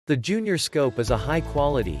The JuniorScope is a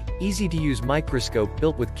high-quality, easy-to-use microscope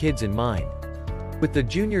built with kids in mind. With the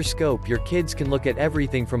JuniorScope, your kids can look at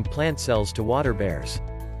everything from plant cells to water bears.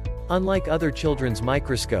 Unlike other children's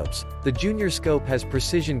microscopes, the JuniorScope has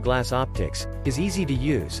precision glass optics, is easy to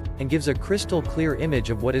use, and gives a crystal clear image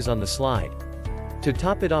of what is on the slide. To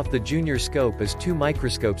top it off, the JuniorScope is 2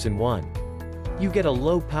 microscopes in one. You get a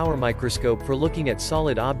low-power microscope for looking at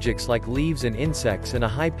solid objects like leaves and insects, and a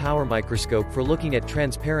high-power microscope for looking at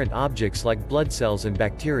transparent objects like blood cells and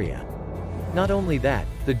bacteria. Not only that,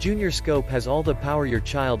 the JuniorScope has all the power your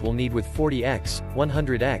child will need with 40x,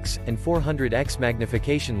 100x, and 400x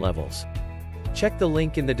magnification levels. Check the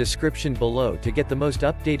link in the description below to get the most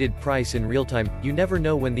updated price in real time. You never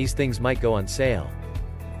know when these things might go on sale.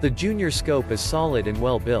 The JuniorScope is solid and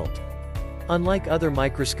well built. Unlike other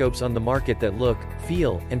microscopes on the market that look,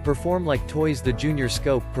 feel, and perform like toys, the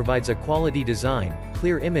JuniorScope provides a quality design,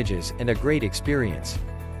 clear images, and a great experience.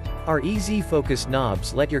 Our easy focus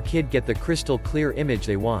knobs let your kid get the crystal clear image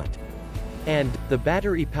they want. And, the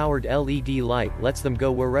battery-powered LED light lets them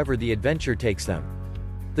go wherever the adventure takes them.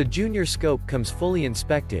 The JuniorScope comes fully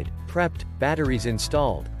inspected, prepped, batteries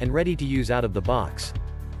installed, and ready to use out of the box.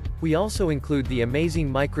 We also include the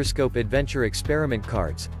Amazing Microscope Adventure experiment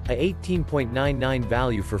cards, a 18.99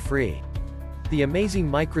 value for free. The Amazing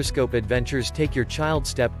Microscope Adventures take your child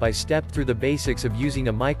step by step through the basics of using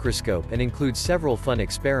a microscope and include several fun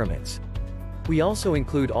experiments. We also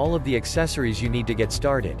include all of the accessories you need to get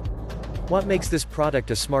started. What makes this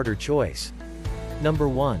product a smarter choice? Number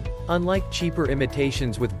 1. Unlike cheaper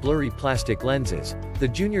imitations with blurry plastic lenses, the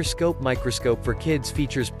JuniorScope microscope for kids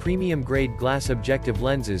features premium-grade glass objective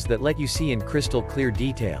lenses that let you see in crystal clear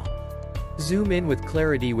detail. Zoom in with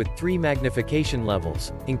clarity with 3 magnification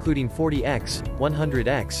levels, including 40x,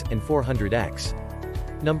 100x, and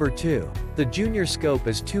 400x. Number 2. The JuniorScope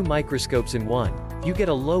is 2 microscopes in one. You get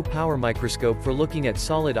a low-power microscope for looking at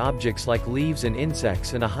solid objects like leaves and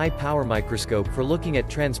insects, and a high-power microscope for looking at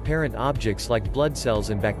transparent objects like blood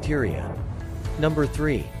cells and bacteria. Number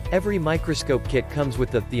 3. Every microscope kit comes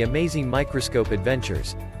with the Amazing Microscope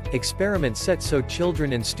Adventures experiment set so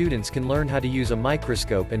children and students can learn how to use a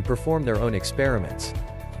microscope and perform their own experiments.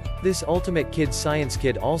 This ultimate kids science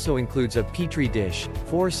kit also includes a petri dish,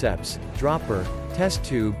 forceps, dropper, test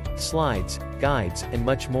tube, slides, guides, and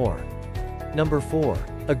much more. Number 4.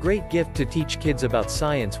 A great gift to teach kids about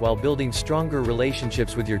science while building stronger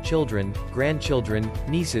relationships with your children, grandchildren,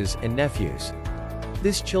 nieces, and nephews.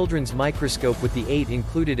 This children's microscope with the 8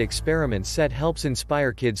 included experiment set helps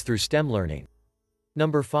inspire kids through STEM learning.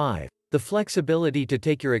 Number 5. The flexibility to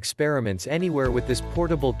take your experiments anywhere with this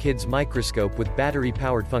portable kids microscope with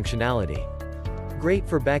battery-powered functionality. Great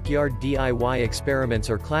for backyard DIY experiments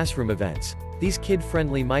or classroom events. These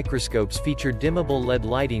kid-friendly microscopes feature dimmable LED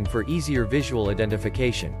lighting for easier visual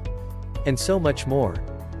identification. And so much more.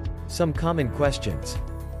 Some common questions.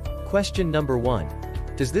 Question number 1.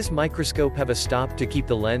 Does this microscope have a stop to keep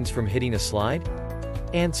the lens from hitting a slide?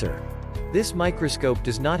 Answer. This microscope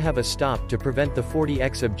does not have a stop to prevent the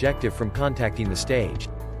 40x objective from contacting the stage.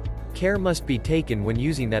 Care must be taken when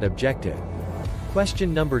using that objective.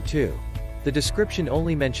 Question number 2. The description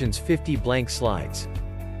only mentions 50 blank slides.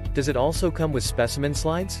 Does it also come with specimen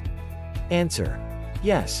slides? Answer.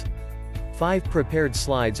 Yes. 5 prepared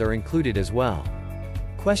slides are included as well.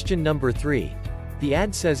 Question number 3. The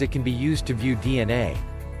ad says it can be used to view DNA.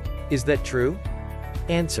 Is that true?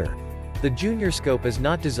 Answer. The JuniorScope is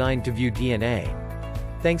not designed to view DNA.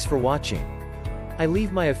 Thanks for watching. I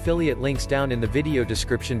leave my affiliate links down in the video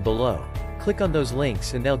description below. Click on those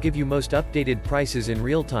links and they'll give you most updated prices in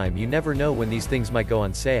real time. You never know when these things might go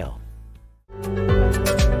on sale.